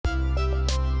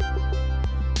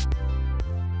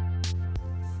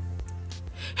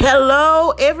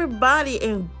Hello, everybody,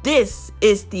 and this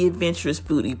is the Adventurous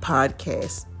Foodie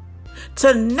Podcast.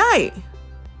 Tonight,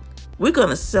 we're going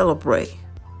to celebrate.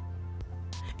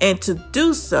 And to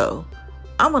do so,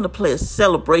 I'm going to play a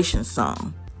celebration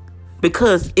song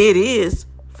because it is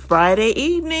Friday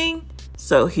evening.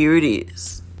 So here it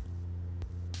is.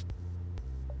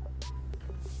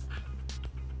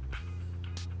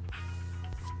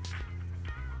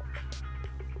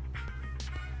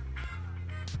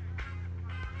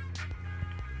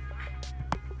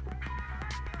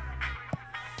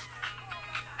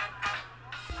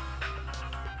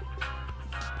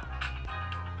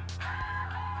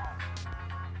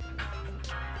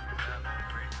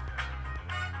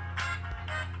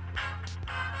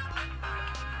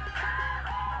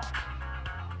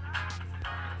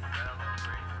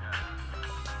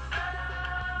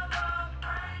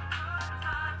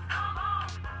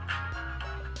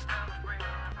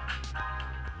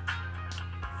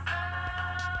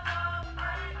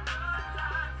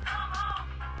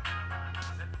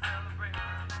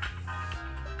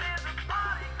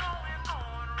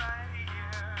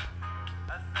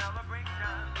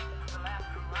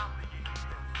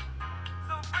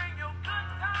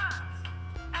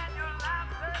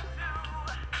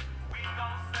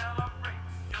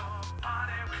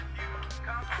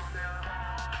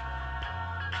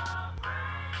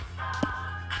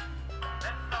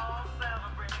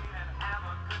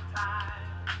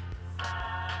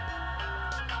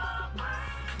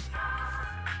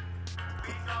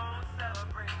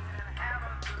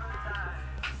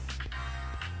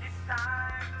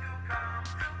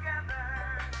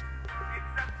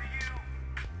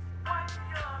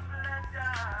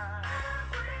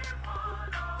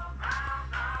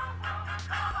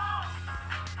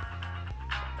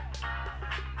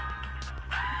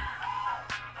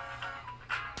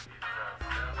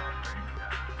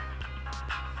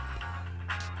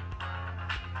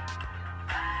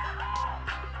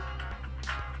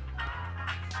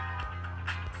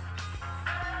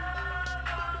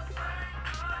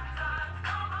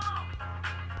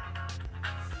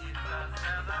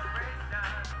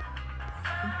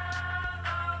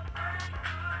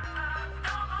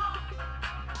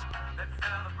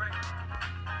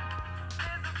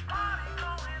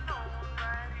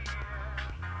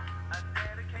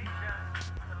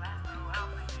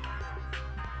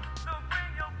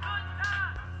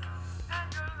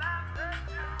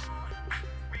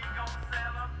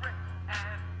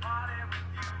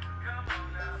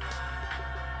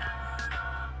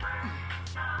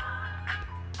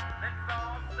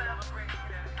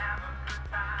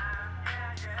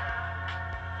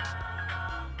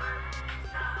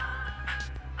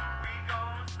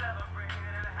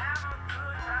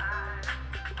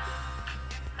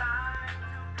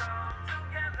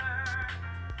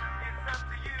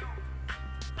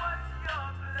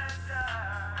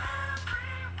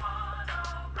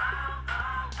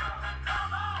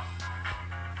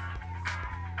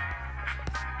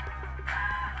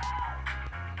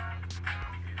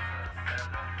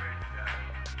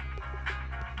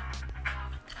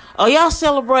 Are y'all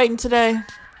celebrating today?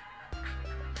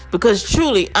 Because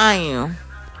truly I am.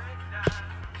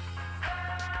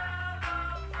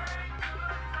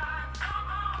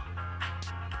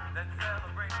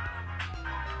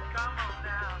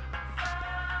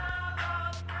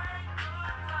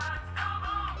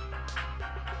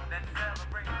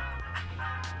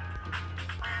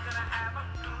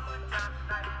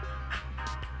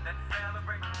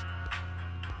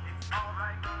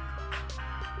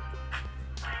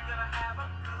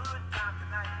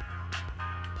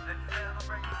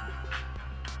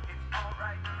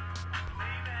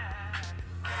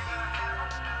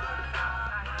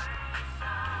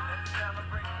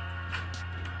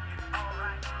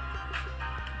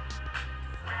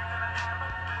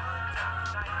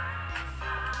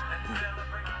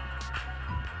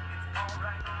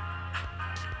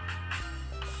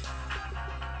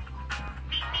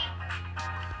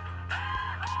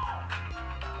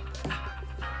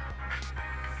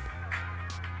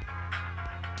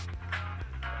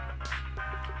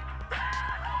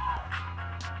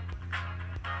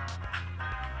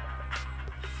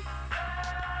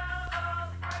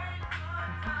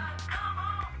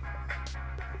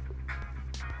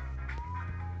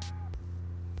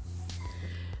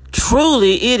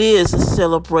 Truly, it is a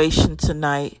celebration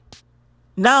tonight.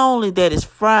 Not only that it's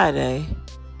Friday,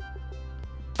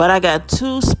 but I got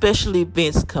two special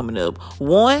events coming up.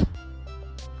 One,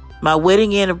 my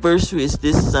wedding anniversary is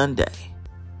this Sunday.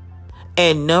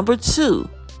 And number two,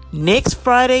 next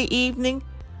Friday evening,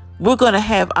 we're going to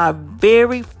have our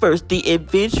very first, the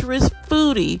Adventurous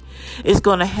Foodie is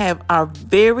going to have our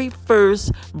very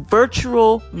first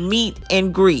virtual meet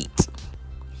and greet.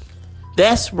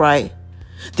 That's right.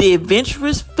 The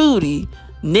Adventurous Foodie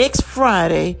next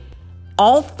Friday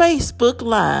on Facebook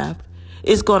Live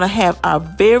is going to have our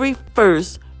very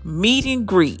first meet and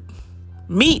greet.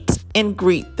 Meet and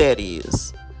greet, that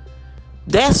is.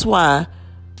 That's why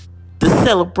the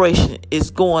celebration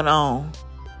is going on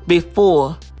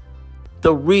before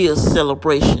the real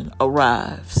celebration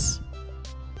arrives.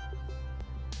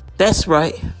 That's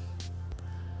right.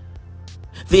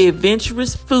 The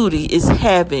Adventurous Foodie is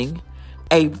having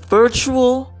a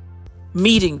virtual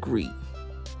meet and greet.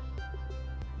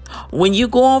 When you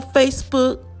go on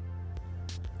Facebook,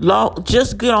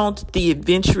 just get on to the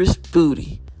Adventurous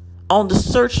Foodie. On the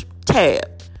search tab,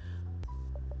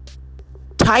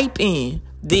 type in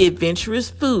the Adventurous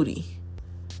Foodie,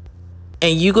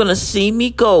 and you're going to see me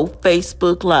go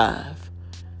Facebook Live,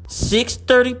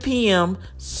 6:30 p.m.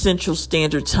 Central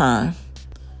Standard Time.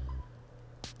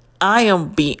 I am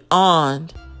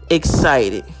beyond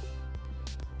excited.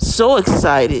 So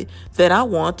excited that I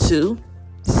want to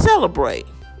celebrate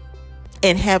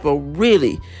and have a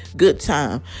really good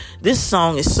time. This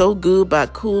song is so good by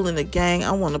Kool and the Gang.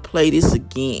 I want to play this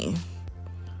again.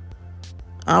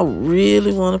 I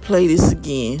really want to play this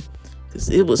again because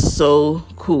it was so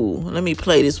cool. Let me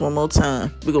play this one more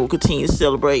time. We're going to continue to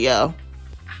celebrate, y'all.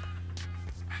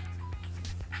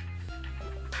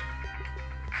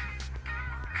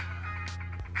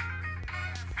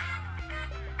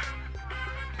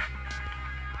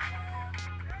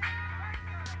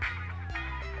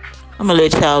 I'm going to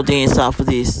let y'all dance off of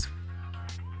this.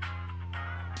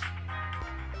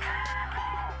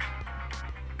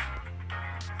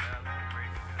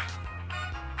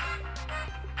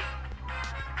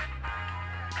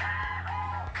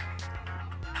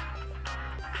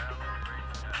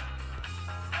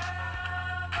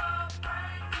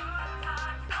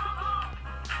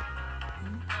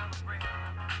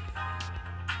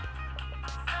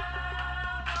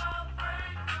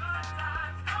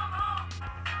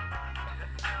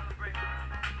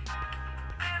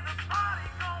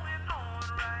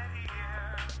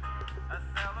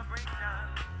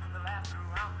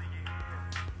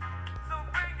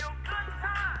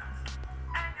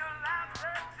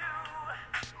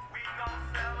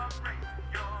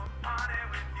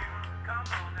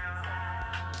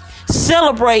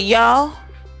 Celebrate, y'all.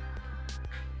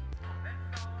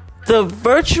 The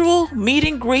virtual meet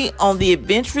and greet on the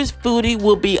Adventurous Foodie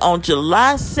will be on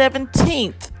July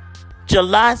 17th.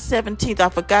 July 17th. I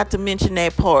forgot to mention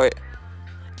that part.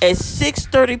 At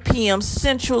 6:30 p.m.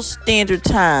 Central Standard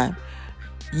Time.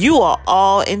 You are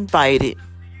all invited.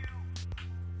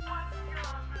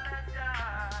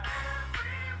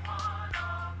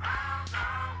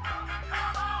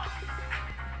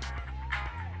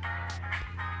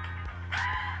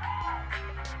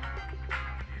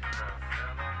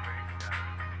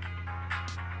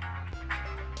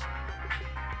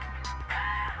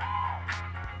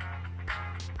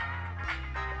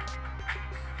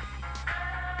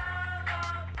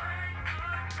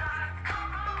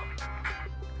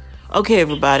 Okay,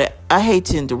 everybody, I hate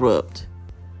to interrupt,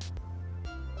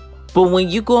 but when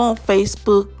you go on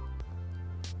Facebook,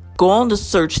 go on the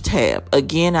search tab,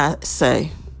 again I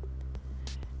say,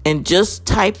 and just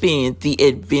type in the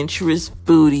Adventurous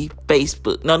Foodie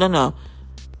Facebook. No.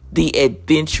 The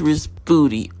Adventurous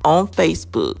Foodie on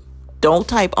Facebook. Don't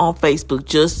type on Facebook,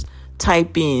 just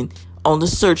type in on the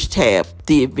search tab,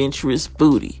 the Adventurous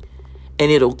Foodie, and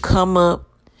it'll come up,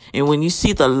 and when you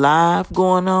see the live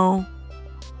going on,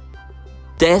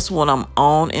 that's when I'm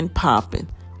on and popping.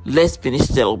 Let's finish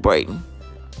celebrating.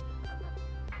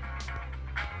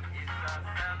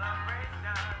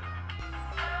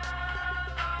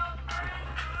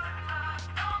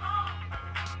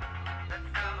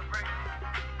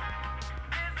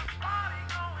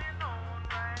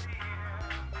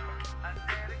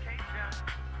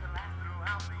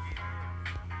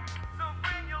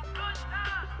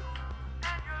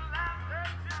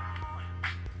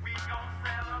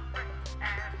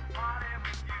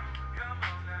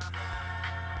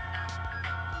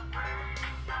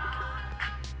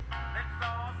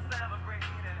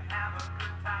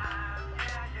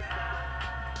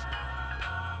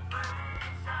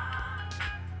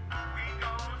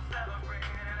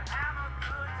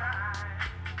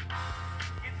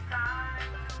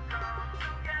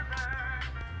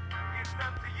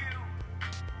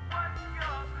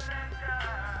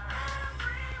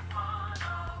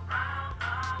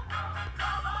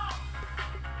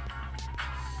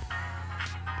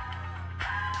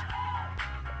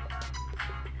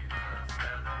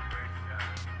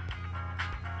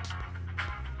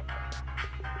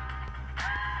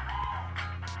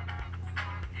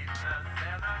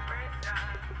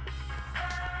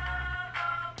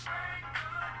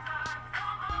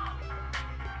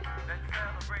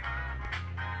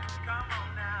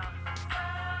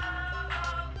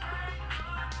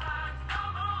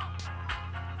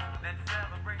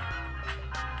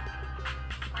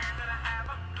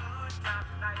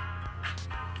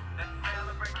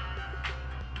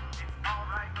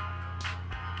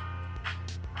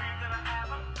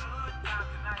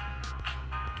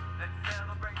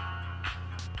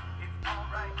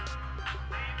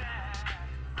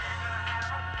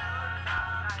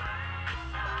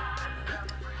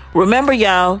 Remember,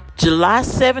 y'all, July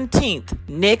 17th,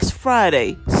 next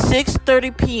Friday,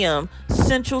 6:30 p.m.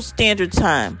 Central Standard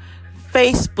Time,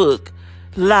 Facebook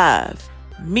Live,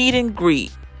 meet and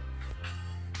greet.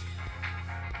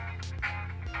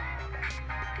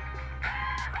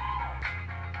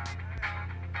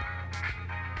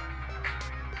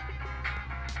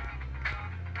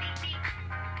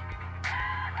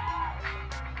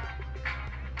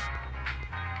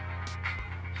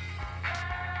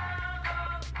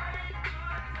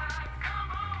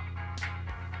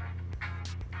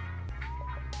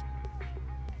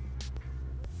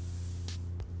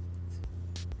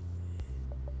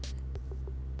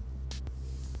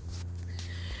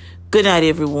 Good night,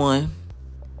 everyone,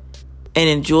 and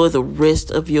enjoy the rest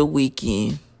of your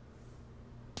weekend.